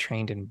we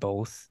trained in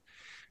both.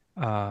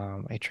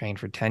 I trained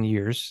for 10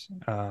 years,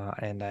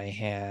 and I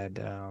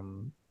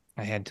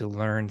had to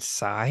learn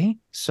Sai.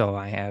 So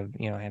I had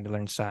to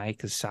learn Sai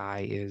because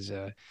Sai is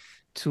a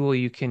tool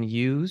you can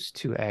use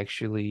to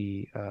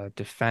actually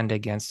defend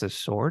against a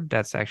sword.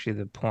 That's actually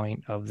the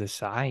point of the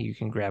Sai. You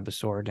can grab a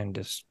sword and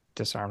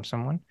disarm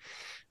someone.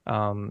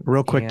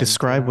 Real quick, And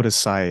describe what a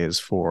Sai is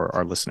for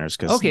our listeners,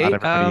 because not Okay,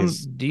 everybody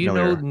is do you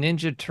know familiar.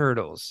 Ninja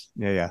Turtles?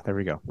 Yeah, yeah, there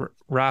we go.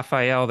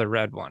 Raphael, the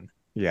red one,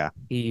 Yeah.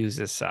 he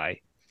uses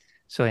Sai.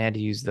 So I had to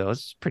use those.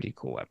 It's a pretty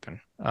cool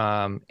weapon.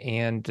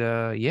 And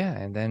yeah,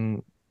 and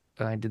then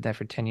I did that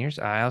for 10 years.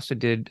 I also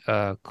did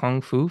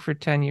Kung Fu for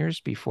 10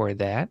 years before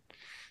that.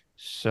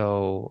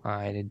 So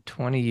I did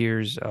 20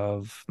 years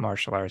of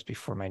martial arts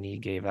before my knee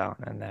gave out,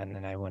 and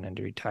then I went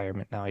into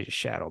retirement. Now I just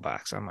shadow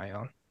box on my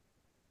own.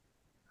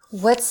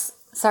 What's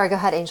Sorry, go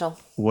ahead, Angel.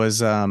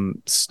 Was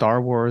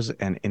Star Wars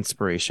an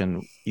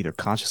inspiration, either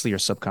consciously or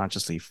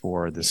subconsciously,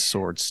 for this Yeah.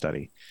 sword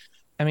study?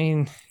 I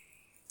mean,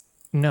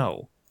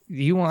 no.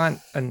 You want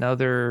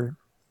another,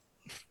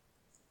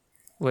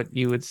 what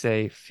you would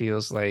say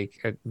feels like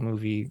a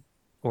movie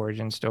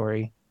origin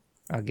story?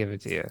 I'll give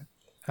it to you.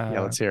 Yeah,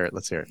 Uh, let's hear it.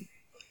 Let's hear it.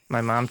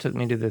 my mom took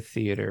me to the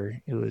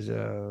theater. It was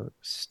a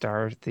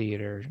Star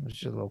Theater,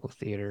 which is a local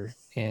theater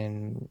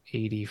in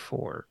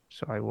 '84.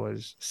 So I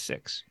was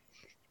 6.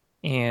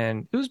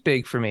 And it was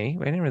big for me.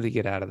 I didn't really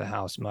get out of the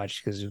house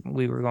much because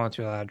we were going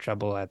through a lot of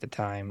trouble at the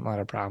time, a lot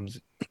of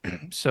problems.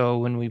 So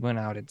when we went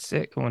out at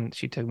 6, when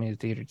she took me to the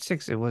theater at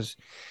 6, it was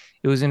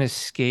an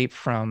escape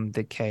from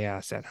the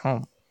chaos at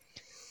home.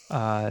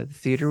 The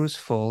theater was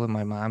full, and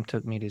my mom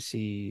took me to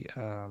see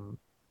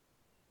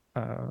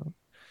uh,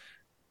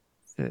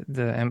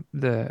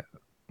 the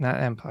not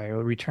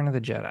Empire, Return of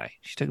the Jedi.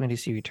 She took me to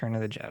see Return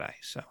of the Jedi.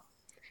 So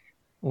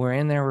we're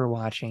in there, we're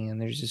watching, and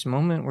there's this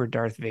moment where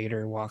Darth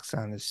Vader walks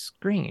on the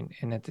screen,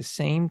 and at the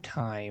same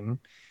time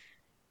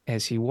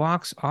as he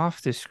walks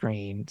off the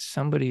screen,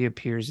 somebody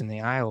appears in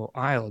the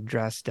aisle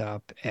dressed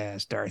up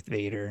as Darth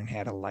Vader and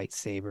had a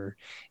lightsaber.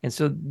 And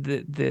so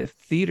the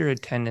theater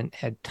attendant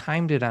had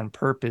timed it on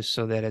purpose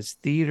so that as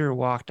Vader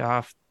walked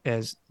off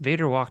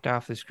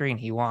the screen,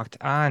 he walked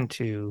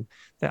onto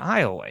the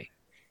aisleway.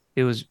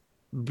 It was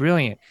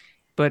brilliant.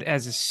 But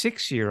as a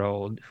 6-year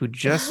old who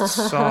just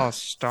saw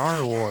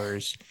Star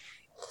Wars,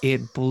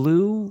 it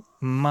blew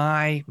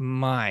my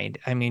mind.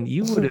 I mean,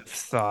 you would have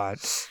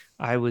thought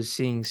I was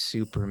seeing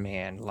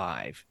Superman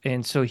live.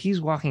 And so he's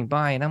walking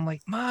by, and I'm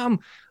like, Mom,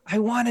 I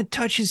want to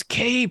touch his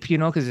cape,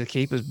 because the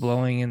cape is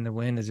blowing in the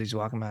wind as he's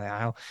walking by the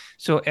aisle.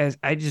 So as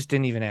I just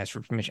didn't even ask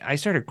for permission, I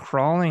started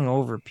crawling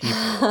over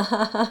people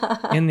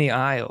in the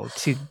aisle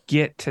to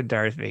get to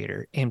Darth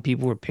Vader, and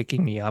people were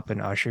picking me up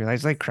and ushering. I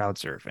was like crowd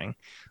surfing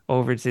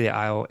over to the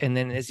aisle, and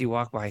then as he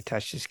walked by, I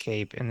touched his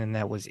cape, and then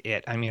that was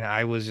it. I mean,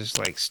 I was just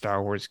like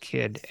Star Wars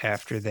kid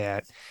after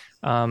that,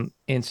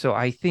 and so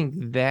I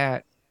think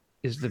that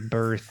is the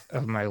birth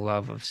of my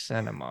love of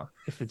cinema.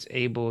 If it's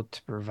able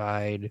to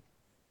provide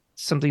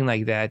something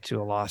like that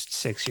to a lost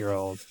 6-year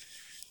old,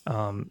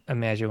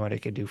 imagine what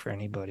it could do for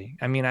anybody.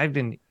 I mean,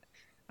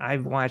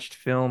 I've watched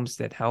films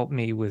that help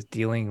me with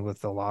dealing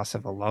with the loss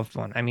of a loved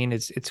one. I mean,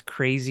 it's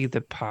crazy the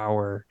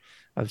power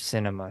of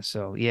cinema.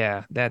 So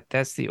yeah,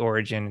 that's the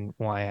origin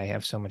why I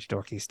have so much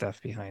dorky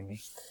stuff behind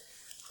me.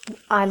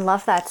 I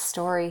love that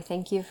story.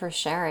 Thank you for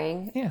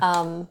sharing.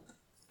 Yeah.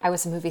 I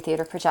was a movie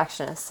theater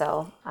projectionist,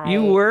 so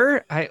You I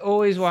were? I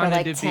always for wanted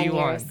like to be 10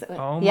 years. one.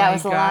 Oh Yeah, it my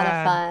was a lot of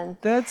God. fun.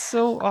 That's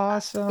so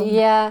awesome.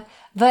 Yeah,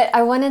 but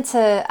I wanted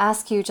to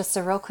ask you just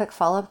a real quick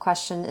follow-up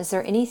question. Is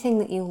there anything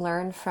that you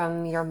learned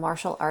from your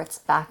martial arts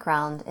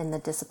background in the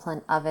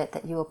discipline of it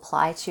that you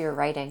apply to your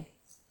writing?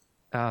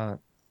 Uh,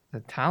 the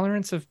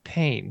tolerance of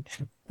pain.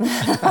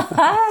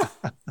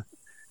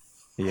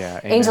 Yeah,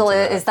 amen Angel, to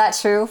that. is that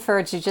true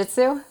for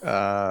jujitsu?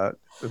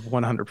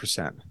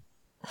 100%. You,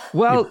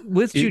 Well,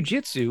 with you,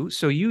 jujitsu,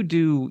 so you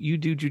do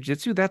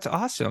jujitsu, that's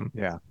awesome.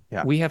 yeah,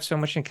 yeah. We have so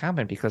much in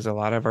common because a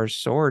lot of our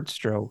sword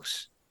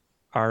strokes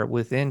are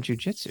within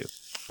jujitsu.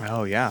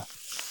 Oh, yeah.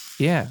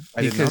 Yeah,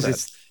 I didn't know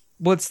because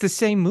that. it's the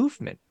same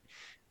movement.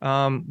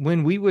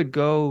 When we would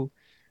go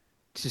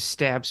to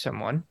stab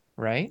someone,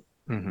 right?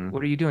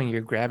 What are you doing?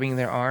 You're grabbing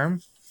their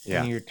arm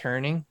Yeah. and you're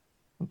turning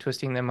and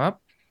twisting them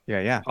up.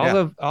 Yeah.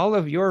 All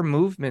of your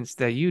movements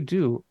that you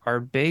do are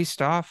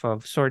based off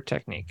of sword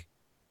technique.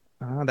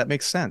 That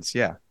makes sense.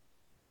 Yeah.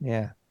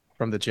 Yeah.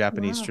 From the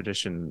Japanese Wow.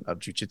 tradition of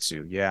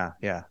jujitsu. Yeah.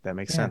 That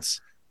makes Yeah.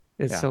 sense.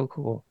 It's Yeah. so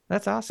cool.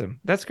 That's awesome.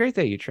 That's great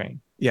that you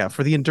train. Yeah.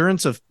 For the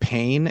endurance of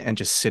pain and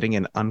just sitting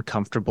in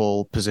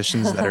uncomfortable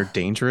positions that are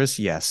dangerous,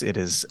 yes, it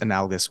is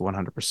analogous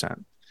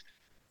 100%.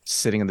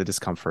 Sitting in the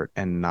discomfort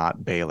and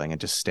not bailing and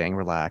just staying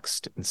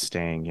relaxed and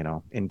staying,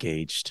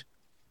 engaged.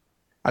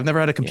 I've never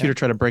had a Yeah. computer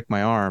try to break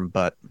my arm,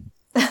 but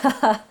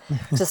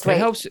Just wait.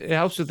 It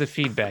helps with the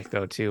feedback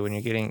though too. When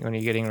you're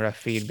getting rough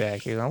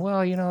feedback, you're going,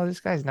 well, this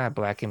guy's not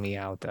blacking me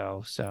out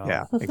though. So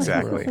yeah, we're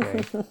exactly.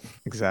 okay.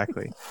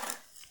 Exactly.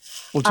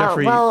 Well,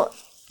 Geoffrey, Well,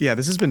 yeah,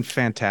 this has been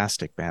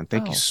fantastic, man.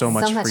 Thank you Oh, so cool.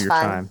 much so for much your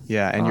fun. time.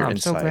 Yeah, and your I'm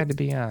so insight. glad to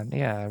be on.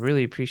 Yeah, I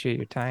really appreciate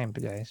your time,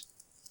 guys.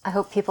 I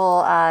hope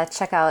people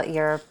check out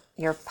your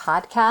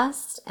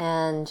podcast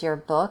and your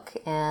book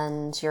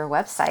and your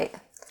website.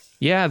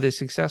 Yeah, the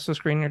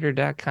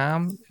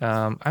successfulscreenwriter.com.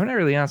 I'm not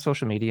really on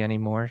social media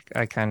anymore.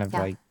 I kind of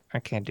Yeah. I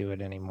can't do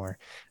it anymore.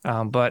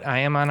 But I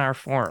am on our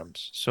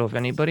forums. So if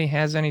anybody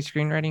has any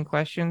screenwriting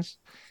questions,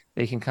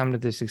 they can come to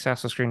the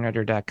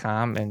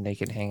successfulscreenwriter.com and they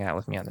can hang out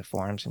with me on the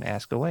forums and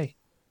ask away.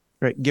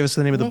 Great. Give us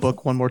the name of the Amazing.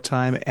 book one more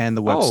time and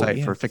the Oh, website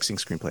yeah. for fixing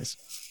screenplays.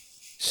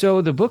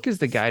 So the book is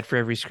the guide for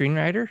every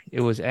screenwriter.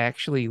 It was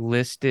actually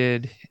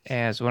listed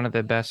as one of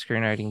the best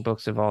screenwriting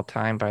books of all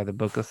time by the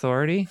Book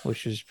Authority,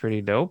 which is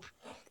pretty dope.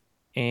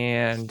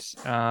 And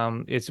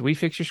it's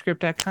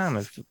wefixyourscript.com.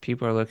 If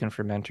people are looking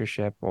for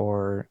mentorship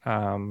or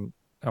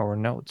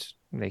notes,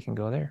 they can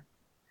go there.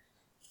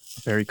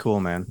 Very cool,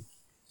 man.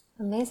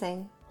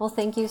 Amazing. Well,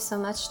 thank you so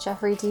much,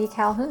 Geoffrey D.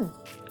 Calhoun.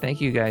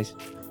 Thank you, guys.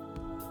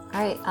 All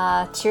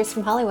right. Cheers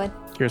from Hollywood.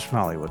 Cheers from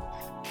Hollywood.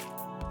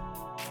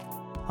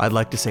 I'd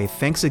like to say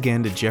thanks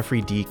again to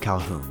Geoffrey D.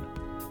 Calhoun.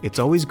 It's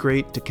always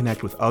great to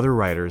connect with other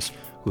writers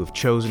who have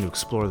chosen to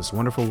explore this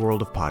wonderful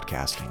world of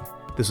podcasting.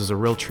 This is a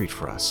real treat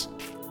for us.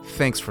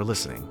 Thanks for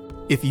listening.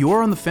 If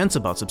you're on the fence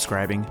about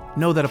subscribing,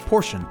 know that a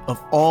portion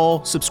of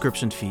all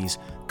subscription fees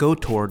go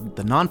toward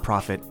the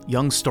nonprofit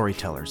Young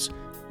Storytellers,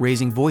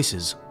 raising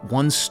voices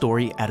one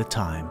story at a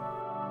time.